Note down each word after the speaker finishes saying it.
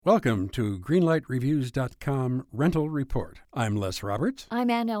Welcome to GreenlightReviews.com Rental Report. I'm Les Roberts.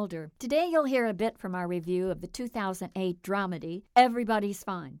 I'm Ann Elder. Today you'll hear a bit from our review of the 2008 dramedy, Everybody's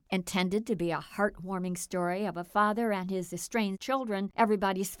Fine. Intended to be a heartwarming story of a father and his estranged children,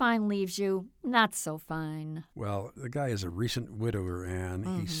 Everybody's Fine leaves you not so fine. Well, the guy is a recent widower,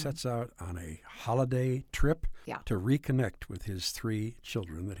 and he sets out on a holiday trip to reconnect with his three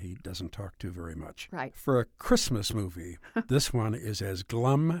children that he doesn't talk to very much. Right. For a Christmas movie, this one is as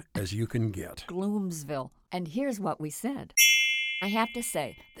glum as you can get. Gloomsville. And here's what we said. I have to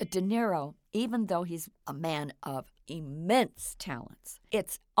say that De Niro, even though he's a man of immense talents,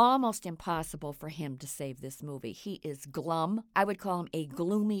 it's almost impossible for him to save this movie. He is glum. I would call him a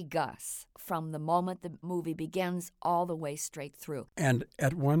gloomy Gus from the moment the movie begins all the way straight through. And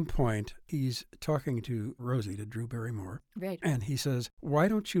at one point, he's talking to Rosie, to Drew Barrymore. Right. And he says, "Why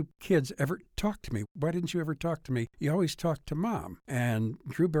don't you kids ever talk to me? Why didn't you ever talk to me? You always talk to Mom." And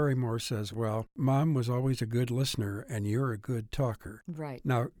Drew Barrymore says, "Well, Mom was always a good listener, and you're a good talker." Right.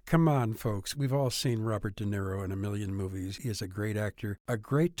 Now, come on, folks. We've all seen Robert De Niro in a million movies. He is a great actor. A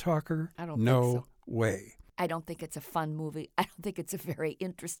great talker? I don't no think so. way. I don't think it's a fun movie. I don't think it's a very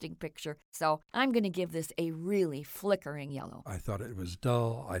interesting picture. So I'm going to give this a really flickering yellow. I thought it was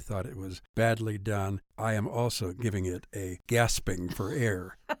dull. I thought it was badly done. I am also giving it a gasping for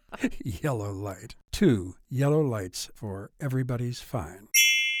air yellow light. 2 yellow lights for Everybody's Fine.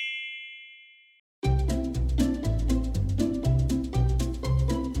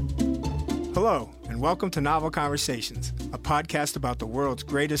 Hello, and welcome to Novel Conversations, a podcast about the world's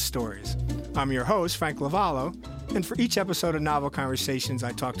greatest stories. I'm your host, Frank Lavallo, and for each episode of Novel Conversations,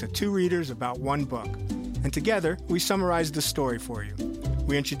 I talk to 2 readers about one book. And together, we summarize the story for you.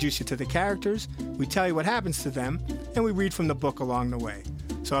 We introduce you to the characters, we tell you what happens to them, and we read from the book along the way.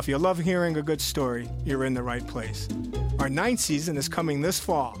 So if you love hearing a good story, you're in the right place. Our 9th season is coming this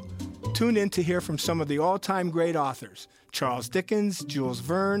fall. Tune in to hear from some of the all-time great authors, Charles Dickens, Jules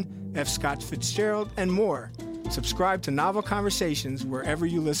Verne, F. Scott Fitzgerald, and more. Subscribe to Novel Conversations wherever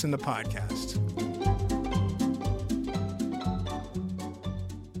you listen to podcasts.